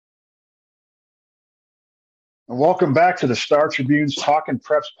And welcome back to the Star Tribune's Talking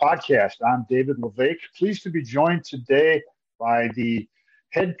Preps podcast. I'm David LeVake, pleased to be joined today by the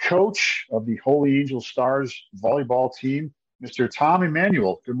head coach of the Holy Angel Stars volleyball team, Mr. Tom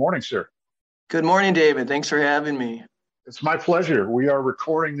Emanuel. Good morning, sir. Good morning, David. Thanks for having me. It's my pleasure. We are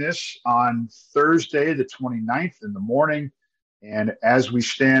recording this on Thursday, the 29th in the morning. And as we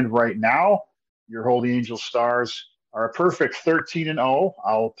stand right now, your Holy Angel Stars are a perfect 13-0.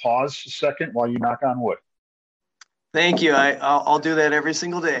 I'll pause a second while you knock on wood. Thank you. I'll do that every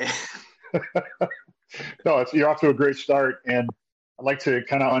single day. No, you're off to a great start, and I'd like to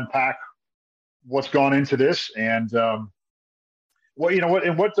kind of unpack what's gone into this and what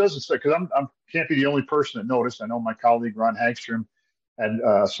does it say? Because I can't be the only person that noticed. I know my colleague Ron Hagstrom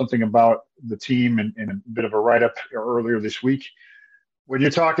had something about the team and a bit of a write-up earlier this week. When you're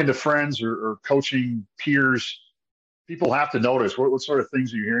talking to friends or coaching peers, people have to notice what sort of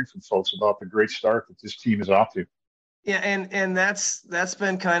things are you hearing from folks about the great start that this team is off to. Yeah, and that's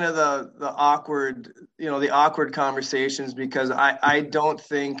been kind of the awkward conversations, because I don't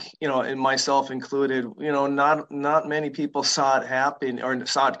think, and myself included, not many people saw it happen or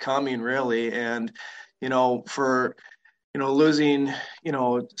saw it coming really. And for losing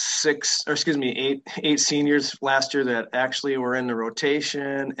eight seniors last year that actually were in the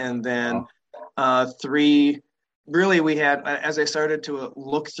rotation, and then three, really we had, as I started to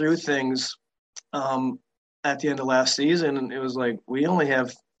look through things at the end of last season, and it was like we only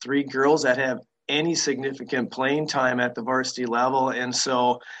have three girls that have any significant playing time at the varsity level. And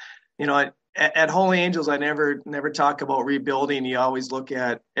so, at Holy Angels, I never talk about rebuilding. You always look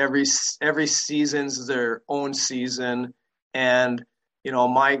at every season's their own season, and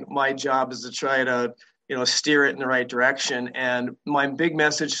my job is to try to steer it in the right direction. And my big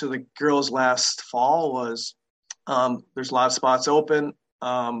message to the girls last fall was, there's a lot of spots open.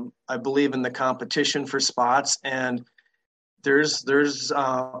 I believe in the competition for spots, and there's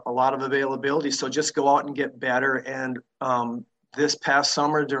a lot of availability. So just go out and get better. And this past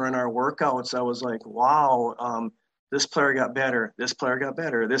summer during our workouts, I was like, wow, this player got better. This player got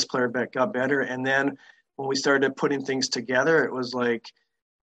better. This player got better. And then when we started putting things together, it was like,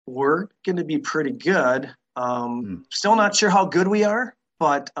 we're going to be pretty good. Still not sure how good we are,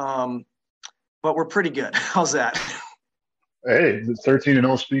 but we're pretty good. How's that? Hey, the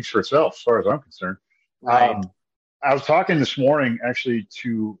 13-0 speaks for itself, as far as I'm concerned. Right. I was talking this morning, actually,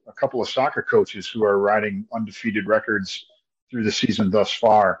 to a couple of soccer coaches who are riding undefeated records through the season thus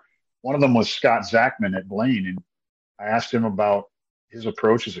far. One of them was Scott Zachman at Blaine, and I asked him about his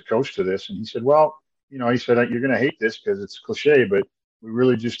approach as a coach to this, and he said, well, he said, you're going to hate this because it's cliche, but we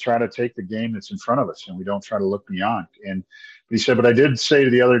really just try to take the game that's in front of us, and we don't try to look beyond. And he said, but I did say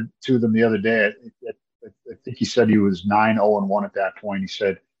to them the other day, I think he said he was 9-0-1 at that point. He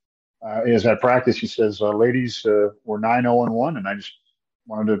said, as at practice, he says, ladies, we're 9-0-1, and I just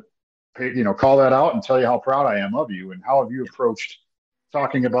wanted to call that out and tell you how proud I am of you. And how have you approached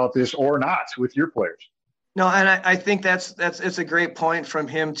talking about this or not with your players? No, and I think it's a great point from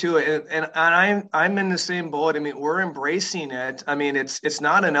him too. And I'm in the same boat. I mean, we're embracing it. I mean, it's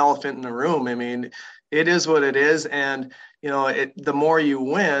not an elephant in the room. I mean, it is what it is. And the more you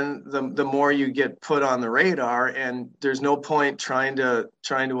win, the more you get put on the radar, and there's no point trying to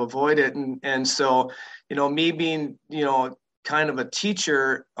avoid it. And so, me being, kind of a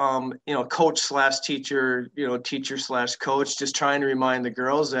teacher, coach/teacher, teacher/coach, just trying to remind the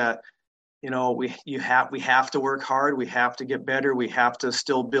girls that, we have to work hard. We have to get better. We have to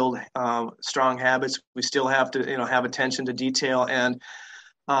still build strong habits. We still have to, have attention to detail. And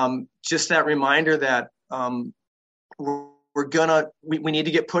just that reminder that, we need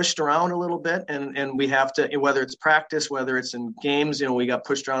to get pushed around a little bit, and we have to, whether it's practice, whether it's in games, we got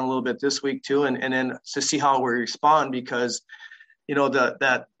pushed around a little bit this week too, and then to see how we respond, because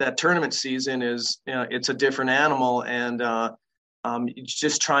that tournament season is, it's a different animal, and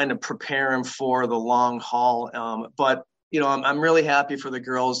just trying to prepare them for the long haul. But I'm really happy for the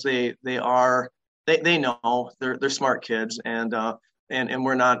girls. They know they're smart kids, and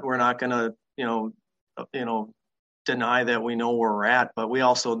we're not gonna deny that we know where we're at, but we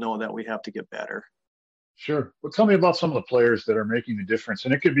also know that we have to get better. Sure. Well, tell me about some of the players that are making the difference.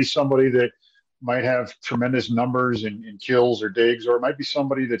 And it could be somebody that might have tremendous numbers in kills or digs, or it might be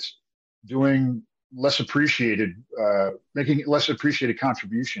somebody that's doing less appreciated, making less appreciated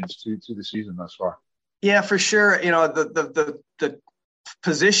contributions to the season thus far. Yeah, for sure. The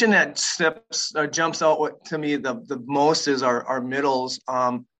position that jumps out to me the most is our middles.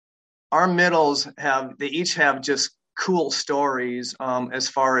 Our middles each have just cool stories as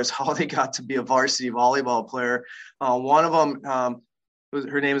far as how they got to be a varsity volleyball player. One of them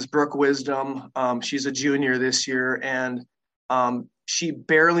her name is Brooke Wisdom. She's a junior this year, and she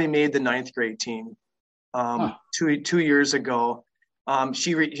barely made the ninth grade team 2 years ago.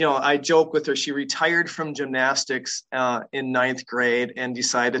 I joke with her. She retired from gymnastics in ninth grade and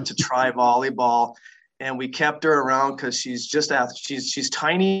decided to try volleyball. And we kept her around because she's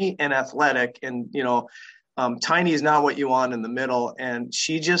tiny and athletic, and tiny is not what you want in the middle. And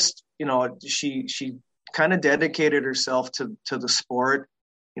she just, she kind of dedicated herself to the sport.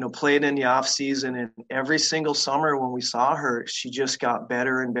 Played in the off season, and every single summer when we saw her, she just got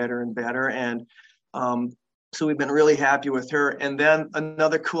better and better and better. And so we've been really happy with her. And then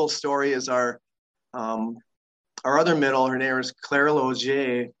another cool story is our other middle. Her name is Claire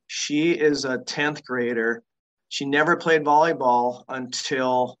Logier. She is a 10th grader. She never played volleyball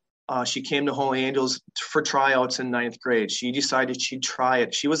until she came to Holy Angels for tryouts in ninth grade. She decided she'd try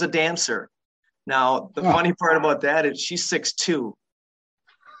it. She was a dancer. Now, the funny part about that is she's 6'2".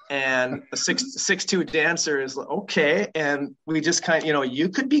 And a 6'2" dancer is okay. And we just you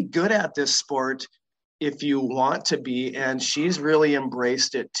could be good at this sport if you want to be. And she's really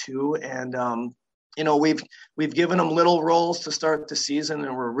embraced it too. And, we've given them little roles to start the season,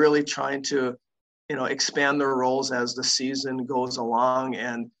 and we're really trying to, expand their roles as the season goes along.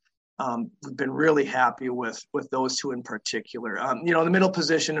 And we've been really happy with those two in particular. The middle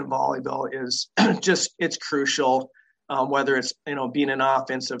position in volleyball is it's crucial. Whether it's, being an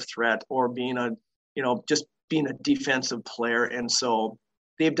offensive threat or being just being a defensive player. And so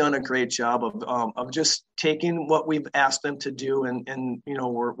they've done a great job of just taking what we've asked them to do. And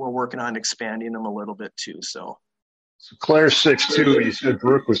we're working on expanding them a little bit too. So Claire's 6'2". You said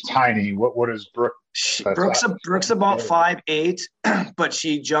Brooke was tiny. What is Brooke? Brooke's about 5'8", but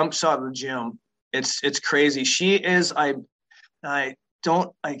she jumps out of the gym. It's crazy. She is, I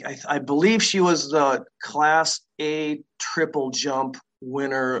believe she was the Class A triple jump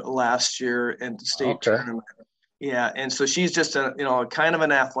winner last year in the state tournament. Yeah, and so she's just a kind of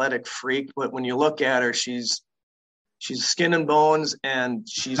an athletic freak, but when you look at her, she's skin and bones, and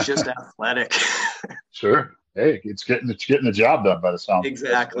she's just athletic. Sure. Hey, it's getting the job done by the sound.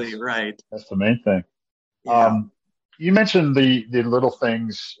 Exactly right. That's the main thing. Yeah. You mentioned the little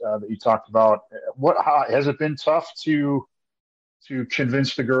things that you talked about. How has it been tough to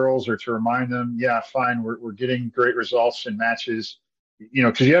convince the girls or to remind them, yeah, fine, we're getting great results in matches,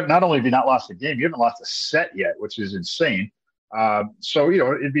 because you have not only have you not lost a game, you haven't lost a set yet, which is insane. So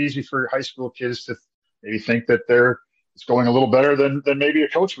it'd be easy for high school kids to maybe think that it's going a little better than maybe a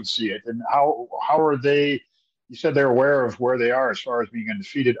coach would see it. And how are they? You said they're aware of where they are as far as being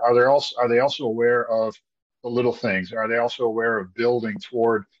undefeated. Are they also aware of the little things? Are they also aware of building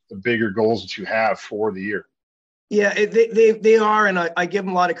toward the bigger goals that you have for the year? Yeah, they are, and I give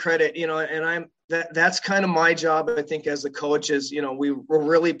them a lot of credit, and that's kind of my job, I think, as a coach is, we're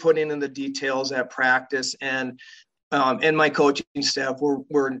really putting in the details at practice, and my coaching staff,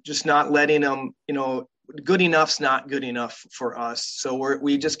 we're just not letting them, good enough's not good enough for us. So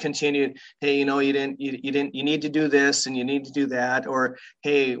we just continue, hey, you need to do this and you need to do that, or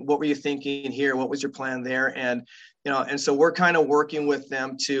hey, what were you thinking here? What was your plan there? And and so we're kind of working with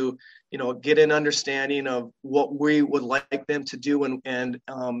them to get an understanding of what we would like them to do. And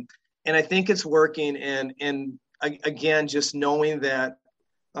I think it's working. And again, just knowing that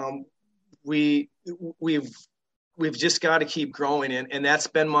we've just got to keep growing. And that's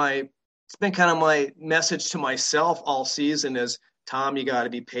been it's been kind of my message to myself all season is, Tom, you got to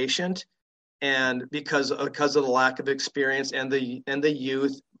be patient. And because of the lack of experience and the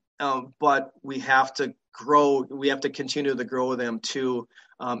youth, but we have to grow. We have to continue to grow them too,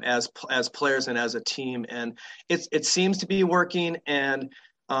 as players and as a team. And it seems to be working. And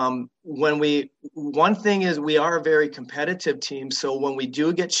one thing is we are a very competitive team. So when we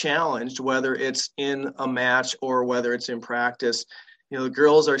do get challenged, whether it's in a match or whether it's in practice, the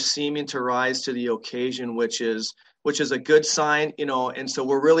girls are seeming to rise to the occasion, which is a good sign, and so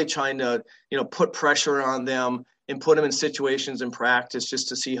we're really trying to, put pressure on them and put them in situations in practice just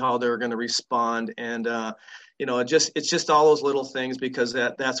to see how they're going to respond. And, it's just all those little things, because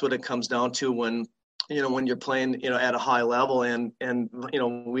that's what it comes down to when you're playing, at a high level, and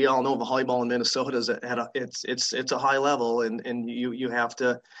we all know volleyball in Minnesota is it's a high level, and you have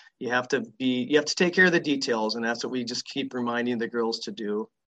to take care of the details, and that's what we just keep reminding the girls to do.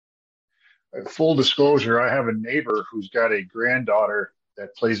 Full disclosure, I have a neighbor who's got a granddaughter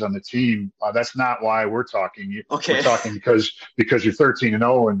that plays on the team. That's not why we're talking. Okay. We're talking because you're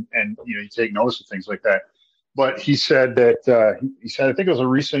 13-0 and you take notice of things like that. But he said that he said, I think it was a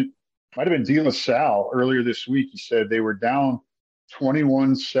recent, might have been De La Salle earlier this week. He said they were down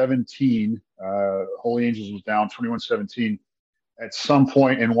 21-17. Holy Angels was down 21-17. at some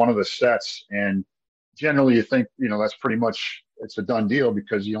point in one of the sets. And generally you think, that's pretty much, it's a done deal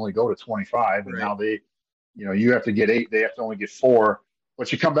because you only go to 25 and Right. now you have to get 8, they have to only get 4,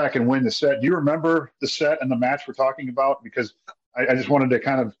 but you come back and win the set. Do you remember the set and the match we're talking about? Because I just wanted to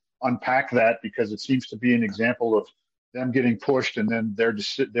kind of unpack that because it seems to be an example of them getting pushed and then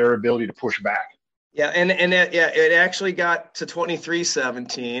their ability to push back. Yeah, and it actually got to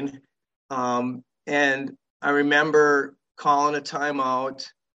 23-17, and I remember calling a timeout,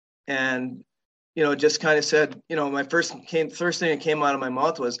 and just kind of said, my first thing that came out of my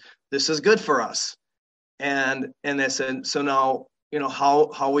mouth was, "This is good for us," and they said, "So now, how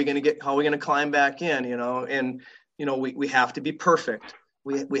are we going to climb back in, and we have to be perfect.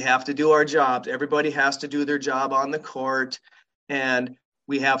 We have to do our jobs. Everybody has to do their job on the court, and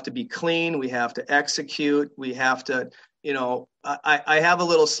we have to be clean. We have to execute. We have to, I have a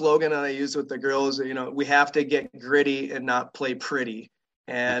little slogan that I use with the girls, we have to get gritty and not play pretty."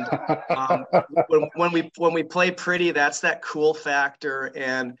 And when we play pretty, that's that cool factor.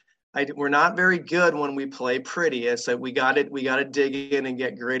 And we're not very good when we play pretty. It's like we got to dig in and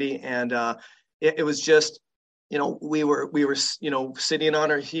get gritty. And it was just, we were sitting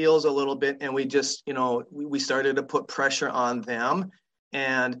on our heels a little bit, and we just, we started to put pressure on them.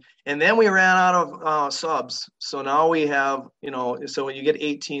 And then we ran out of subs. So now we have, so when you get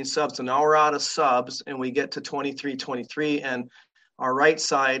 18 subs, so now we're out of subs, and we get to 23-23, and our right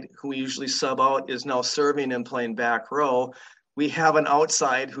side, who we usually sub out, is now serving and playing back row. We have an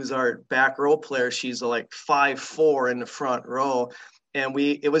outside who's our back row player. She's like 5'4" in the front row. And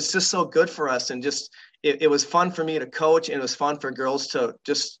it was just so good for us. And just, it was fun for me to coach, and it was fun for girls to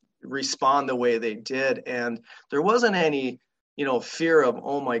just respond the way they did. And there wasn't any, fear of,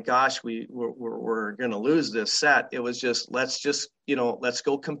 oh my gosh, we're going to lose this set. It was just, let's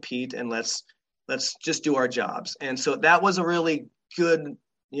go compete, and let's just do our jobs. And so that was a really good,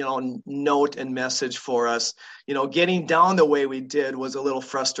 note and message for us. Getting down the way we did was a little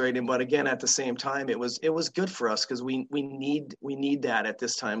frustrating, but again, at the same time, it was good for us because we need that at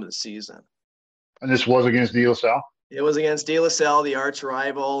this time of the season. And this was against De La Salle? It was against De La Salle, the arch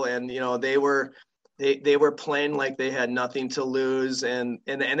rival, and they were playing like they had nothing to lose, and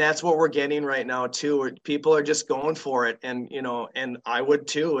that's what we're getting right now too, where people are just going for it, and and I would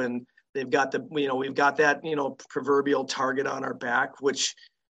too, and they've got we've got that proverbial target on our back, which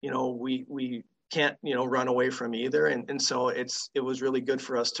we can't run away from either, and so it was really good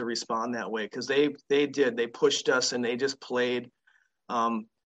for us to respond that way, because they pushed us, and they just played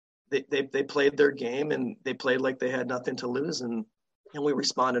they played their game, and they played like they had nothing to lose, and we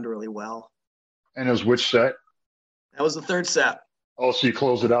responded really well. And it was which set? That was the third set. Oh, so you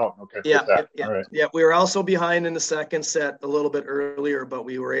closed it out. Okay. Yeah. All right. Yeah. We were also behind in the second set a little bit earlier, but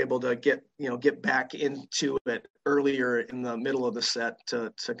we were able to get back into it earlier in the middle of the set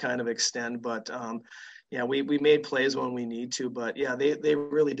to kind of extend. But we made plays when we need to, but yeah, they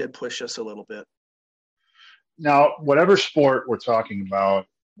really did push us a little bit. Now, whatever sport we're talking about,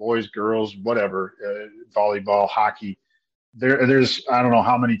 boys, girls, whatever, volleyball, hockey, there's I don't know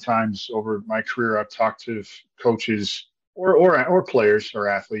how many times over my career I've talked to coaches or players or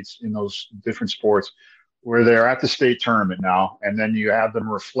athletes in those different sports where they're at the state tournament now, and then you have them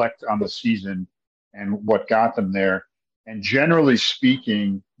reflect on the season and what got them there. And generally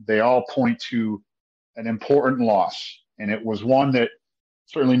speaking, they all point to an important loss. And it was one that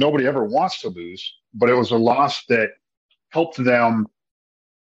certainly nobody ever wants to lose, but it was a loss that helped them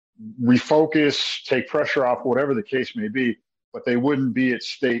refocus, take pressure off, whatever the case may be, but they wouldn't be at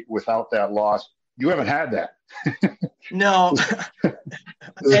state without that loss. You haven't had that. No.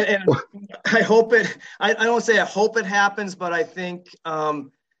 and I hope I don't say I hope it happens, but I think,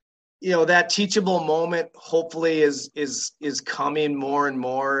 that teachable moment hopefully is coming more and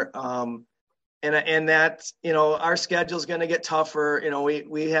more. And that, our schedule is going to get tougher.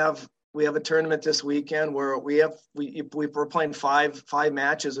 We have a tournament this weekend where we're playing five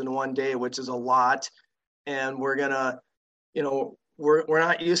matches in one day, which is a lot. And we're going to, we're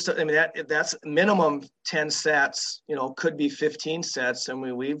not used to, I mean, that's minimum 10 sets, could be 15 sets. I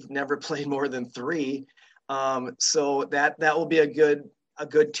mean, we've never played more than 3. So that will be a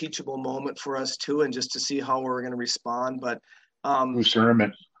good teachable moment for us too. And just to see how we're going to respond. But, whose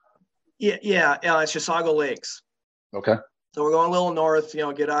tournament? Yeah. It's Chisago Lakes. Okay. So we're going a little north,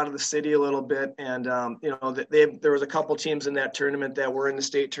 get out of the city a little bit. And, there was a couple teams in that tournament that were in the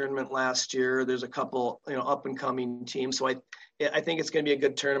state tournament last year. There's a couple, up and coming teams. So I think it's going to be a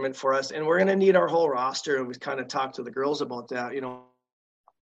good tournament for us, and we're going to need our whole roster. And we kind of talked to the girls about that.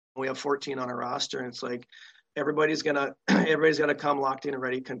 We have 14 on our roster, and it's like, everybody's going to come locked in and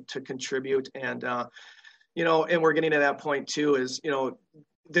ready to contribute. And, and we're getting to that point too, is,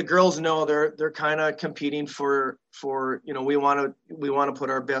 the girls know they're kind of competing for, we want to put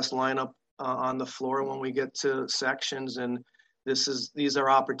our best lineup on the floor when we get to sections. And these are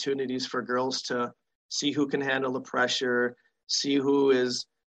opportunities for girls to see who can handle the pressure, see who is,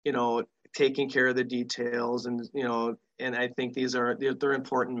 taking care of the details. And, and I think they're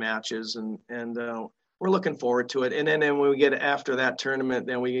important matches, and we're looking forward to it. And then when we get after that tournament,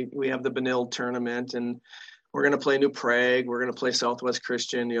 then we have the Benilde tournament, and we're going to play New Prague. We're going to play Southwest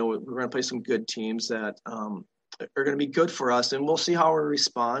Christian. We're going to play some good teams that are going to be good for us, and we'll see how we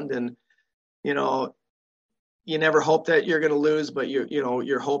respond. And, you never hope that you're going to lose, but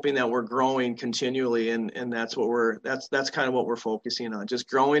you're hoping that we're growing continually. And that's that's kind of what we're focusing on, just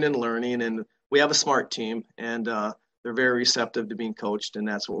growing and learning. And we have a smart team, and they're very receptive to being coached. And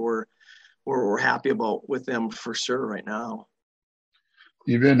that's what we're happy about with them for sure right now.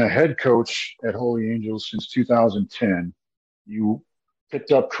 You've been a head coach at Holy Angels since 2010. You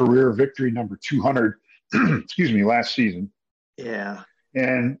picked up career victory number 200, last season. Yeah.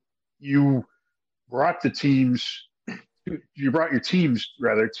 And you brought your teams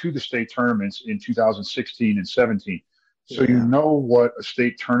rather to the state tournaments in 2016 and 17. So you know what a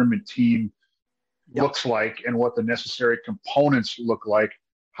state tournament team looks like and what the necessary components look like.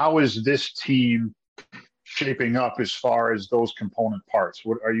 How is this team shaping up as far as those component parts?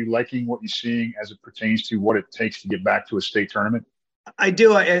 What are you liking what you're seeing as it pertains to what it takes to get back to a state tournament? I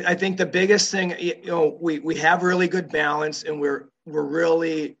do. I think the biggest thing, we have really good balance, and we're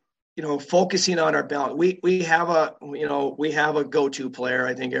really, focusing on our balance. We have a go-to player.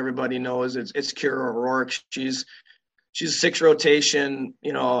 I think everybody knows it's Kira O'Rourke. She's a 6 rotation,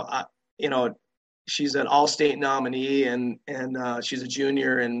 she's an all-state nominee, and she's a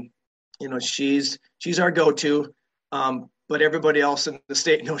junior, and, she's our go-to. But everybody else in the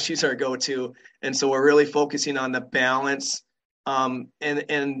state knows she's our go-to. And so we're really focusing on the balance,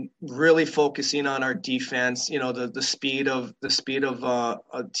 and really focusing on our defense, the speed of a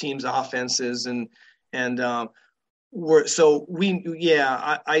team's offenses. I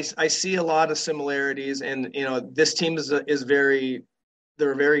see a lot of similarities, and, this team they're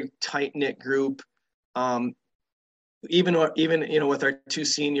a very tight knit group. Even with our 2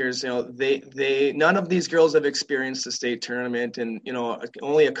 seniors, they none of these girls have experienced the state tournament, and,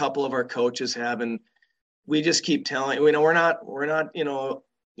 only a couple of our coaches have. And we just keep telling, we're not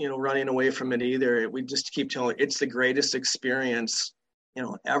running away from it either. We just keep telling, it's the greatest experience,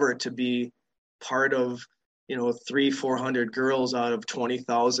 ever to be part of, 300-400 girls out of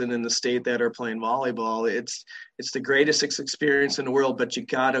 20,000 in the state that are playing volleyball. It's the greatest experience in the world, but you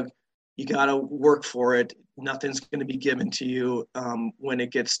gotta work for it. Nothing's going to be given to you when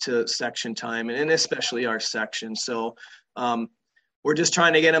it gets to section time, and especially our section. So we're just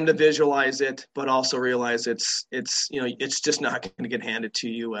trying to get them to visualize it, but also realize it's just not going to get handed to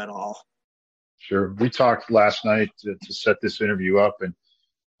you at all. Sure. We talked last night to set this interview up, and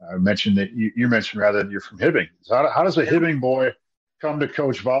I mentioned that you mentioned rather that you're from Hibbing. So how does a Hibbing boy come to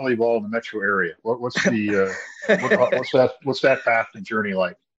coach volleyball in the metro area? What's that path and journey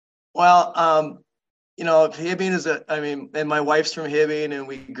like? Well, Hibbing is and my wife's from Hibbing, and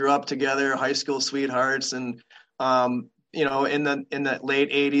we grew up together, high school sweethearts, and in the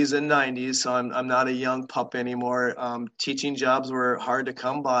late 80s and 90s. So I'm not a young pup anymore. Teaching jobs were hard to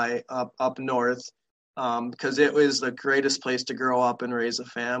come by up north, because it was the greatest place to grow up and raise a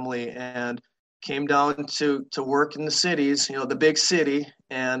family, and came down to work in the cities, the big city.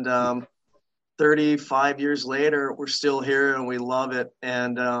 And 35 years later, we're still here and we love it.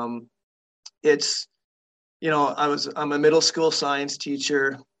 And it's, I'm a middle school science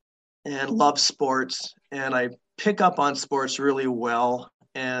teacher and love sports, and I pick up on sports really well.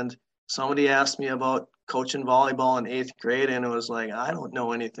 And somebody asked me about coaching volleyball in 8th grade, and it was like, I don't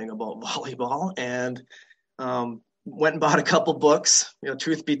know anything about volleyball. And went and bought a couple books,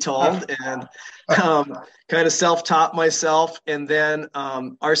 truth be told, and kind of self-taught myself. And then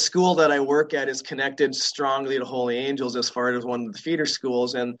our school that I work at is connected strongly to Holy Angels as far as one of the feeder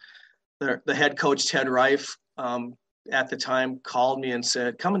schools. And the head coach, Ted Reif, at the time called me and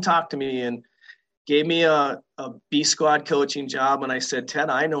said, come and talk to me, and gave me a B squad coaching job. And I said,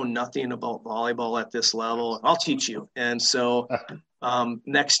 Ted, I know nothing about volleyball at this level. I'll teach you. And so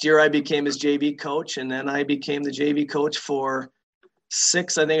next year I became his JV coach, and then I became the JV coach for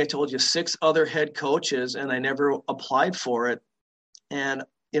 6 other head coaches, and I never applied for it. And,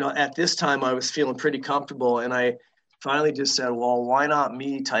 at this time I was feeling pretty comfortable, and I finally just said, well, why not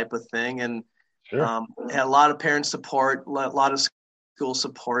me, type of thing. And sure. Had a lot of parent support, a lot of school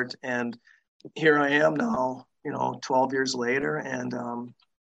support. And here I am now, 12 years later. And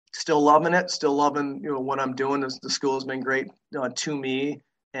still loving it, still loving, what I'm doing. The school has been great to me,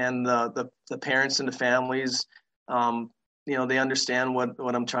 and the parents and the families. They understand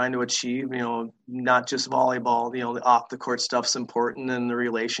what I'm trying to achieve, not just volleyball, the off the court stuff's important, and the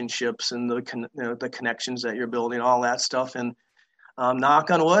relationships and the connections that you're building, all that stuff. And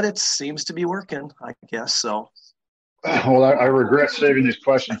knock on wood, it seems to be working, I guess. So. Well, I regret saving this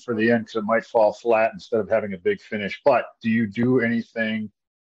question for the end because it might fall flat instead of having a big finish. But do you do anything?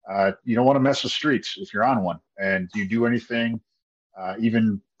 You don't want to mess with streaks if you're on one. And do you do anything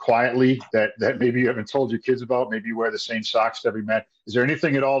even quietly that maybe you haven't told your kids about? Maybe you wear the same socks to every match. Is there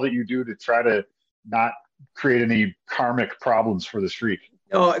anything at all that you do to try to not create any karmic problems for the streak?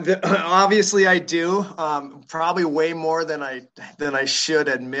 Obviously I do. Probably way more than I should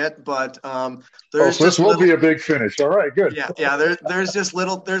admit, but there's this will be a big finish. All right, good. Yeah. There's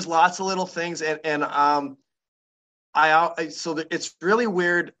lots of little things, and it's really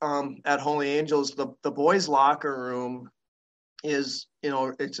weird. At Holy Angels, the boys' locker room is,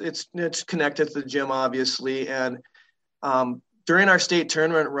 it's connected to the gym, obviously, and during our state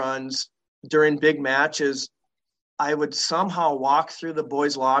tournament runs, during big matches, I would somehow walk through the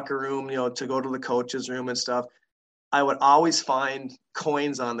boys' locker room, to go to the coach's room and stuff. I would always find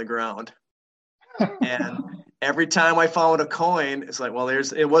coins on the ground. And every time I found a coin, it's like, well,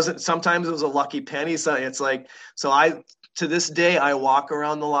 sometimes it was a lucky penny. So it's like, to this day, I walk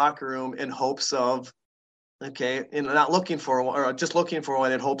around the locker room in hopes of, not looking for one, or just looking for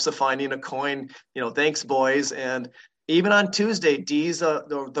one in hopes of finding a coin, thanks boys. And even on Tuesday, Dee's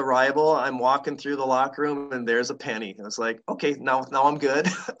the rival. I'm walking through the locker room and there's a penny. I was like, okay, now I'm good.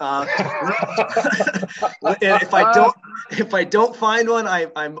 If I don't find one,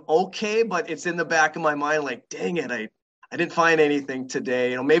 I'm okay. But it's in the back of my mind, like, dang it, I didn't find anything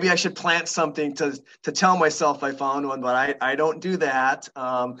today. Maybe I should plant something to tell myself I found one, but I don't do that.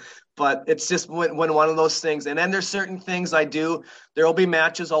 But it's just when one of those things. And then there's certain things I do. There will be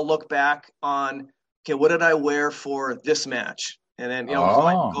matches I'll look back on. Okay, what did I wear for this match? And then,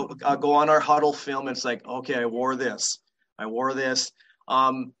 I'll go on our huddle film. And it's like, okay, I wore this.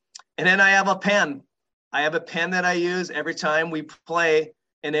 And then I have a pen. I have a pen that I use every time we play.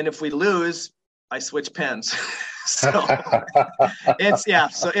 And then if we lose, I switch pens. So it's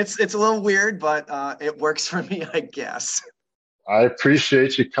a little weird, but it works for me, I guess. I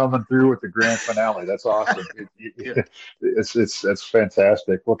appreciate you coming through with the grand finale. That's awesome. It's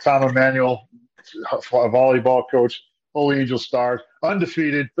fantastic. Well, Tom Emanuel, volleyball coach, Holy Angel Stars,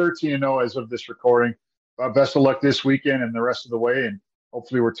 undefeated, 13-0 as of this recording. Best of luck this weekend and the rest of the way, and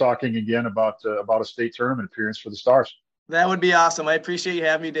hopefully we're talking again about a state tournament appearance for the Stars. That would be awesome. I appreciate you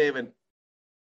having me, David.